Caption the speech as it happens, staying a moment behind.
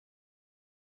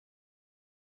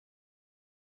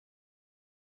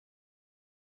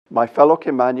My fellow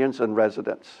Caymanians and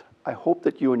residents, I hope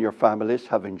that you and your families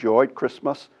have enjoyed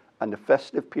Christmas and the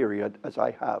festive period as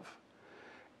I have.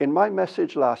 In my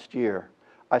message last year,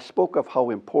 I spoke of how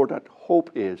important hope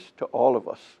is to all of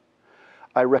us.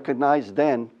 I recognized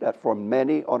then that for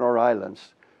many on our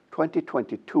islands,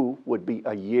 2022 would be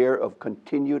a year of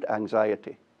continued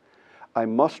anxiety. I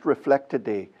must reflect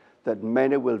today that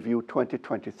many will view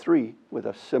 2023 with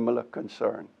a similar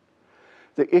concern.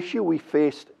 The issue we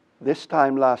faced this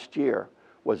time last year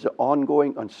was the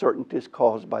ongoing uncertainties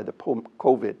caused by the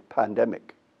COVID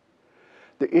pandemic.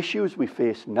 The issues we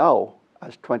face now,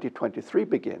 as 2023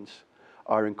 begins,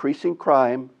 are increasing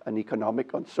crime and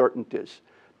economic uncertainties,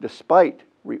 despite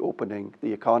reopening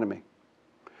the economy.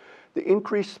 The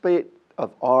increased spate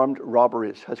of armed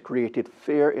robberies has created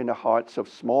fear in the hearts of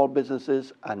small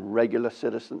businesses and regular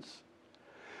citizens.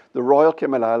 The Royal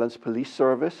Cayman Islands Police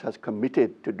Service has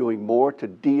committed to doing more to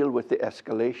deal with the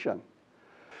escalation.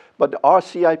 But the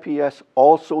RCIPS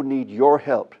also need your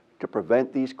help to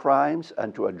prevent these crimes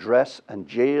and to address and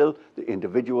jail the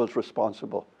individuals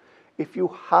responsible. If you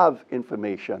have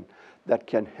information that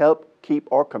can help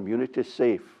keep our communities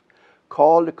safe,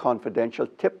 call the confidential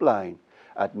tip line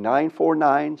at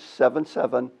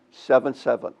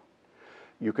 949-7777.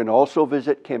 You can also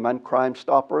visit Cayman Crime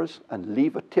Stoppers and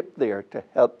leave a tip there to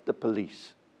help the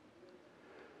police.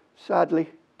 Sadly,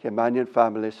 Caymanian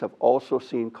families have also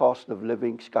seen cost of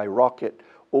living skyrocket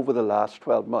over the last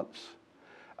 12 months,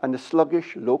 and the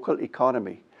sluggish local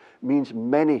economy means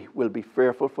many will be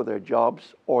fearful for their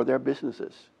jobs or their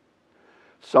businesses.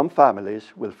 Some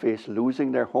families will face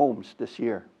losing their homes this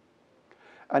year.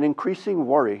 An increasing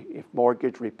worry if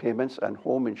mortgage repayments and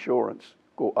home insurance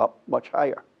go up much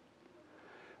higher.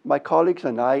 My colleagues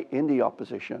and I in the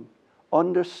opposition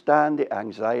understand the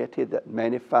anxiety that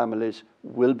many families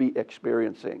will be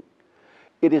experiencing.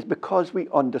 It is because we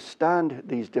understand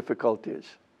these difficulties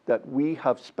that we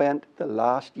have spent the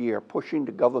last year pushing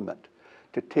the government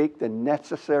to take the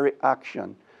necessary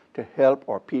action to help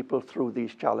our people through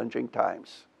these challenging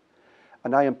times.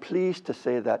 And I am pleased to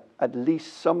say that at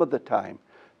least some of the time,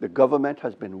 the government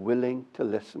has been willing to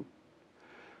listen.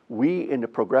 We in the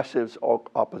Progressives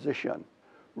opposition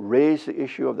raised the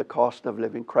issue of the cost of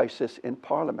living crisis in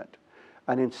Parliament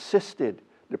and insisted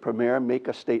the Premier make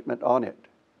a statement on it.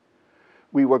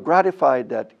 We were gratified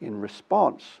that in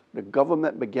response, the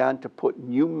government began to put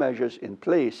new measures in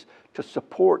place to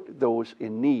support those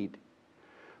in need.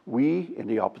 We in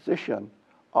the opposition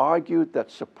argued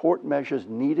that support measures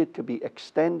needed to be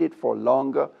extended for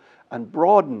longer and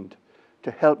broadened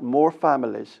to help more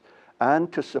families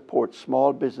and to support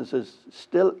small businesses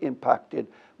still impacted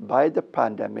by the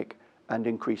pandemic and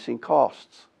increasing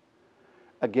costs.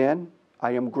 Again,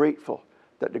 I am grateful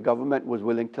that the government was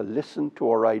willing to listen to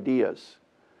our ideas,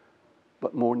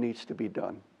 but more needs to be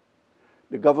done.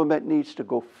 The government needs to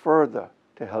go further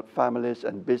to help families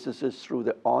and businesses through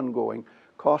the ongoing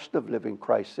cost of living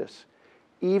crisis,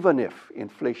 even if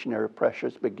inflationary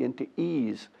pressures begin to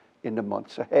ease in the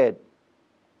months ahead.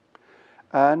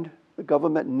 And the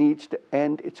government needs to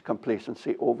end its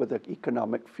complacency over the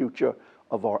economic future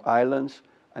of our islands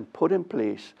and put in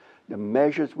place the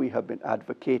measures we have been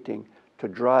advocating to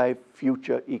drive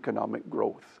future economic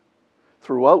growth.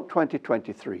 Throughout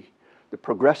 2023, the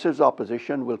Progressives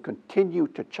opposition will continue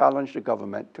to challenge the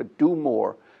government to do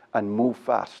more and move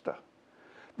faster.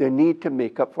 They need to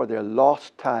make up for their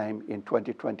lost time in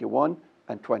 2021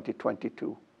 and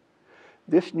 2022.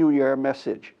 This New Year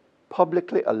message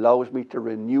publicly allows me to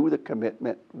renew the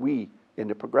commitment we, in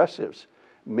the Progressives,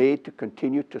 made to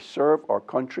continue to serve our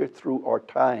country through our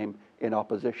time in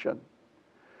opposition.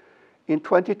 In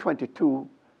 2022,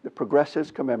 the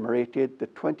Progressives commemorated the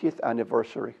 20th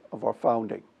anniversary of our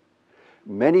founding.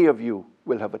 Many of you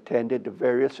will have attended the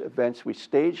various events we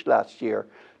staged last year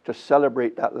to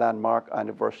celebrate that landmark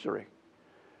anniversary,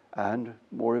 and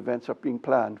more events are being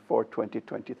planned for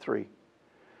 2023.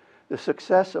 The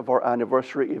success of our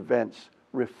anniversary events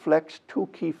reflects two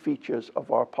key features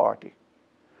of our party.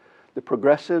 The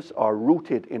Progressives are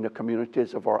rooted in the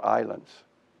communities of our islands.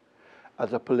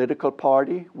 As a political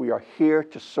party, we are here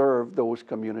to serve those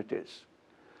communities.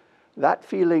 That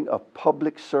feeling of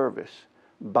public service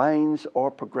binds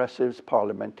our Progressives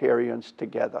parliamentarians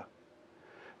together.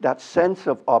 That sense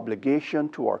of obligation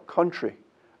to our country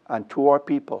and to our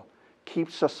people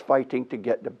keeps us fighting to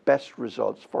get the best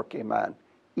results for Cayman,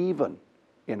 even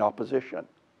in opposition.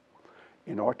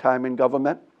 In our time in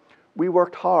government, we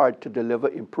worked hard to deliver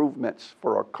improvements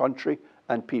for our country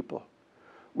and people.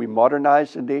 We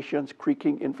modernized the nation's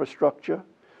creaking infrastructure,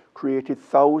 created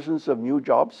thousands of new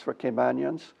jobs for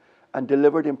Caymanians, and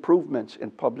delivered improvements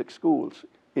in public schools,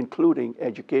 including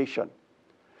education.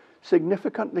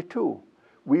 Significantly too,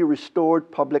 we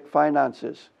restored public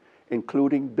finances,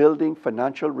 including building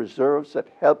financial reserves that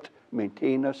helped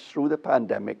maintain us through the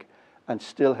pandemic and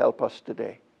still help us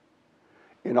today.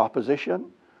 In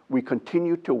opposition, we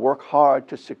continue to work hard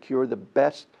to secure the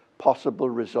best possible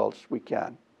results we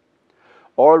can.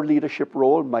 Our leadership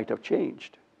role might have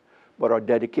changed, but our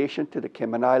dedication to the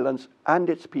Cayman Islands and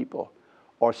its people,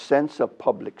 our sense of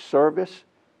public service,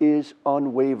 is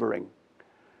unwavering.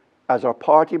 As our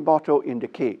party motto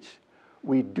indicates,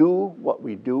 we do what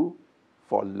we do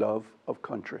for love of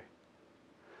country.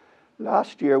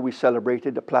 Last year, we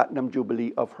celebrated the Platinum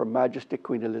Jubilee of Her Majesty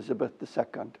Queen Elizabeth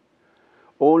II,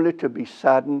 only to be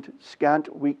saddened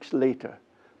scant weeks later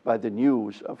by the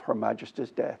news of Her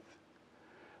Majesty's death.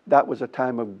 That was a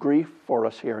time of grief for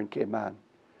us here in Cayman,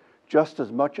 just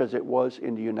as much as it was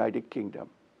in the United Kingdom.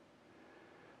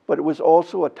 But it was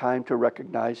also a time to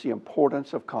recognize the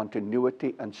importance of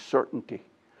continuity and certainty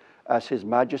as His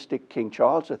Majesty King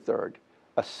Charles III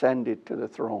ascended to the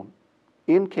throne.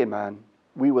 In Cayman,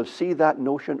 we will see that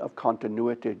notion of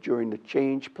continuity during the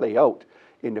change play out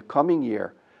in the coming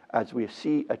year as we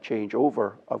see a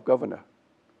changeover of governor.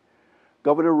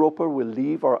 Governor Roper will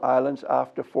leave our islands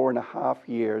after 4.5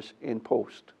 years in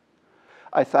post.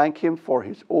 I thank him for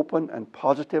his open and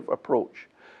positive approach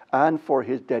and for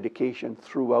his dedication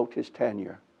throughout his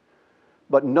tenure,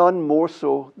 but none more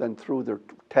so than through the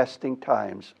testing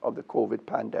times of the COVID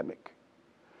pandemic.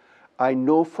 I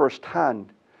know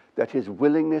firsthand that his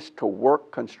willingness to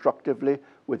work constructively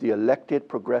with the elected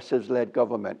Progressives-led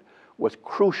government was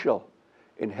crucial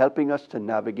in helping us to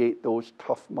navigate those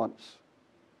tough months.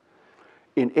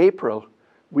 In April,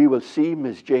 we will see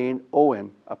Ms. Jane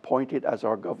Owen appointed as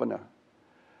our governor.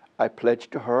 I pledge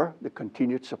to her the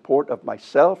continued support of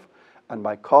myself and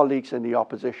my colleagues in the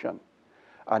opposition,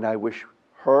 and I wish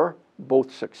her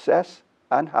both success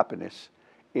and happiness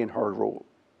in her role.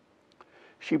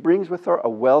 She brings with her a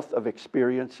wealth of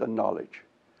experience and knowledge.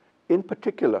 In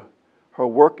particular, her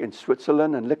work in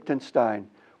Switzerland and Liechtenstein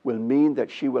will mean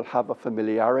that she will have a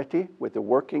familiarity with the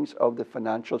workings of the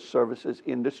financial services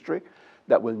industry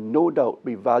that will no doubt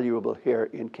be valuable here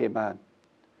in Cayman.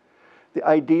 The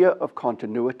idea of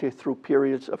continuity through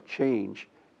periods of change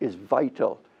is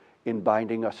vital in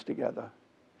binding us together.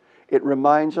 It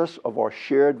reminds us of our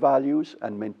shared values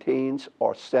and maintains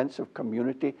our sense of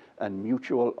community and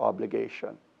mutual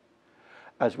obligation.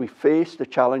 As we face the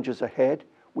challenges ahead,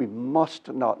 we must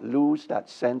not lose that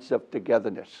sense of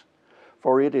togetherness,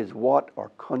 for it is what our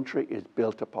country is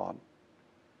built upon.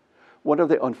 One of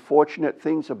the unfortunate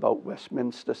things about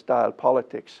Westminster-style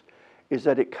politics is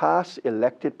that it casts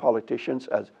elected politicians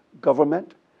as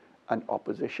government and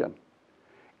opposition.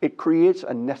 It creates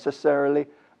a necessarily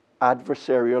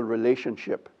adversarial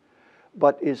relationship,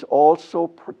 but is also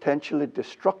potentially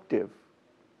destructive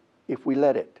if we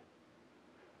let it.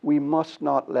 We must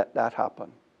not let that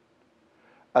happen.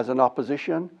 As an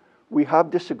opposition, we have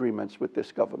disagreements with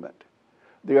this government.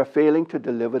 They are failing to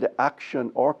deliver the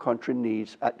action our country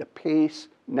needs at the pace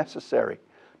necessary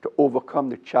to overcome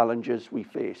the challenges we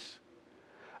face.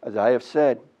 As I have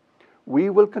said, we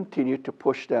will continue to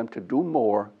push them to do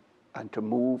more and to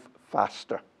move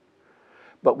faster.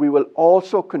 But we will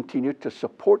also continue to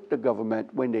support the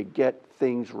government when they get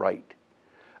things right.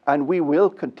 And we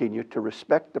will continue to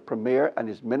respect the Premier and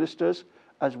his ministers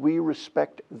as we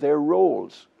respect their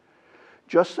roles.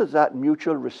 Just as that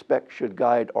mutual respect should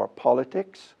guide our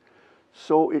politics,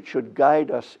 so it should guide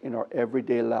us in our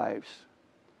everyday lives.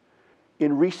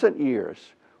 In recent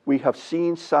years, we have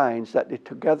seen signs that the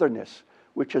togetherness,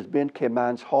 which has been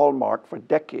Cayman's hallmark for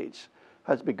decades,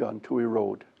 has begun to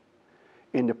erode.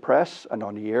 In the press and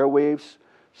on the airwaves,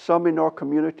 some in our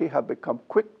community have become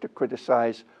quick to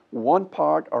criticize one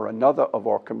part or another of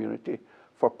our community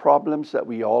for problems that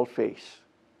we all face.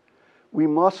 We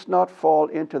must not fall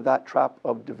into that trap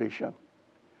of division.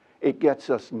 It gets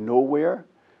us nowhere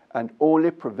and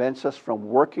only prevents us from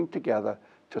working together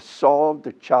to solve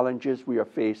the challenges we are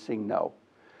facing now,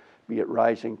 be it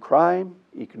rising crime,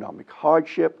 economic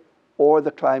hardship, or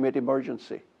the climate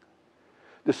emergency.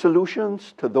 The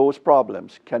solutions to those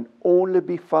problems can only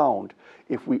be found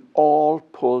if we all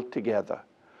pull together,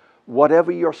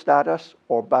 whatever your status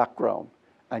or background,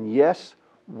 and yes,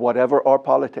 whatever our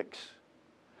politics.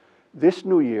 This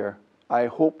new year, I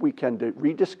hope we can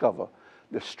rediscover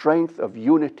the strength of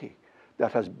unity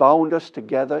that has bound us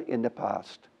together in the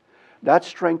past. That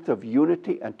strength of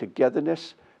unity and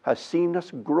togetherness has seen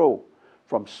us grow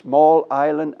from small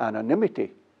island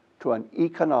anonymity to an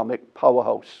economic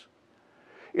powerhouse.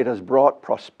 It has brought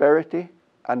prosperity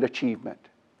and achievement.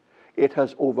 It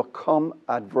has overcome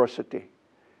adversity.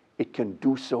 It can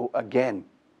do so again.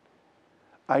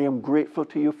 I am grateful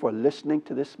to you for listening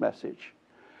to this message.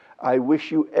 I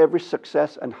wish you every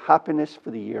success and happiness for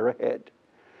the year ahead.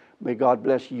 May God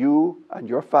bless you and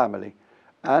your family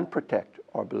and protect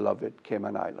our beloved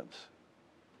Cayman Islands.